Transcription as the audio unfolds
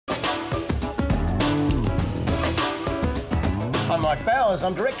I'm Mike Bowers.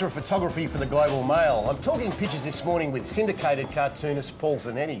 I'm Director of Photography for the Global Mail. I'm talking pictures this morning with syndicated cartoonist Paul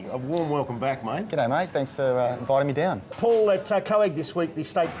Zanetti. A warm welcome back, mate. G'day, mate. Thanks for inviting me down. Paul, at COAG this week, the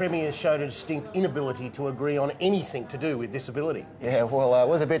state premier showed a distinct inability to agree on anything to do with disability. Yeah, well, it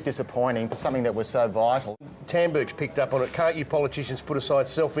was a bit disappointing, but something that was so vital. Tamberg's picked up on it. Can't you politicians put aside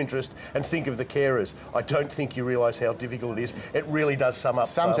self-interest and think of the carers? I don't think you realise how difficult it is. It really does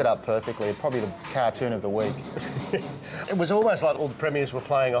sums it up perfectly. Probably the cartoon of the week. It was almost like all the premiers were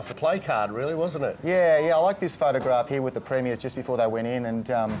playing off the play card, really, wasn't it? Yeah, I like this photograph here with the premiers just before they went in, and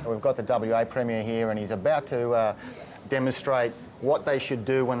we've got the WA premier here, and he's about to demonstrate what they should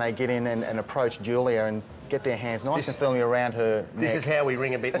do when they get in and approach Julia and get their hands nice and firmly around her neck. This is how we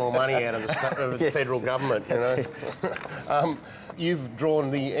wring a bit more money out of the Yes, federal government, you know. You've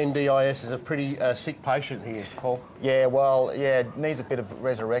drawn the NDIS as a pretty sick patient here, Paul. Yeah, well, yeah, needs a bit of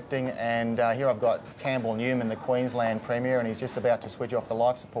resurrecting, and here I've got Campbell Newman, the Queensland Premier, and he's just about to switch off the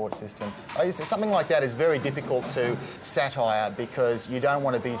life support system. Something like that is very difficult to satire because you don't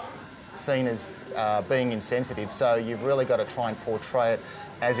want to be seen as being insensitive, so you've really got to try and portray it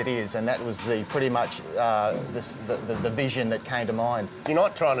as it is, and that was pretty much the vision that came to mind. You're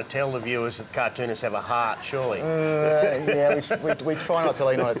not trying to tell the viewers that cartoonists have a heart, surely? Yeah, we try not to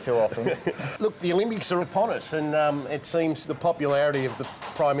lean on it too often. Look, the Olympics are upon us, and it seems the popularity of the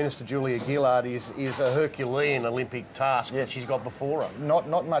Prime Minister, Julia Gillard, is a Herculean Olympic task that she's got before her.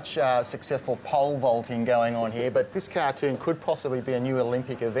 Not much successful pole vaulting going on here, but this cartoon could possibly be a new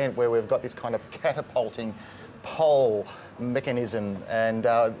Olympic event where we've got this kind of catapulting pole mechanism, and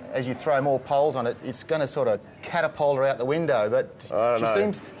as you throw more poles on it, it's going to sort of catapult her out the window, but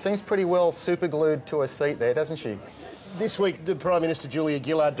she seems pretty well superglued to her seat there, doesn't she? This week, the Prime Minister, Julia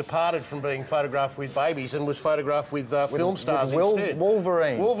Gillard, departed from being photographed with babies and was photographed with film stars instead.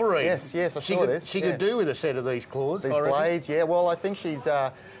 Wolverine. Wolverine. Yes, I saw this. She could do with a set of these claws, these blades, yeah. Well, I think she's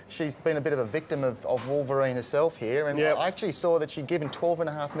been a bit of a victim of Wolverine herself here, and I actually saw that she'd given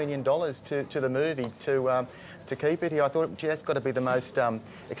 $12.5 million to the movie to keep it here. I thought, gee, that's got to be the most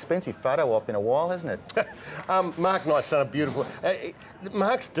expensive photo op in a while, hasn't it? Mark Knight's done a beautiful...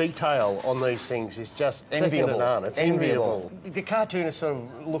 Mark's detail on these things is just enviable. It's enviable. The cartoonists sort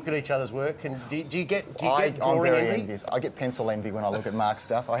of look at each other's work, and do you get I'm drawing very envy? envious. I get pencil envy when I look at Mark's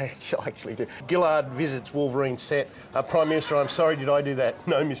stuff. I actually do. Gillard visits Wolverine's set. Prime Minister, I'm sorry, did I do that?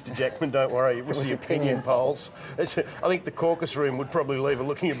 No, Mr. Jackman, don't worry. It was the opinion polls. I think the caucus room would probably leave her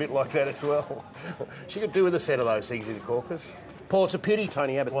looking a bit like that as well. She could do with a set of those things in the caucus. Paul, it's a pity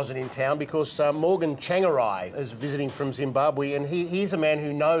Tony Abbott wasn't in town because Morgan Tsvangirai is visiting from Zimbabwe, and he's a man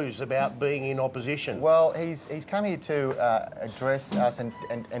who knows about being in opposition. Well, he's come here to address us and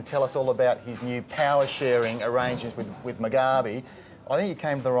tell us all about his new power-sharing arrangements with Mugabe. I think he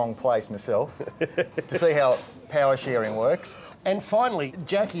came to the wrong place myself to see how power-sharing works. And finally,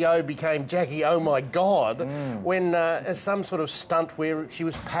 Jackie O became Jackie Oh My God when some sort of stunt where she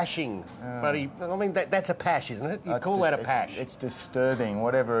was pashing. I mean, that's a pash, isn't it? You call that a pash. It's disturbing,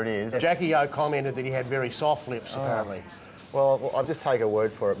 whatever it is. Jackie O commented that he had very soft lips, apparently. Well, I'll just take a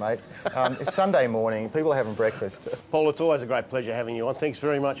word for it, mate. It's Sunday morning, people are having breakfast. Paul, it's always a great pleasure having you on. Thanks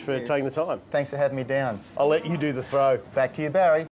very much for taking the time. Thanks for having me down. I'll let you do the throw. Back to you, Barry.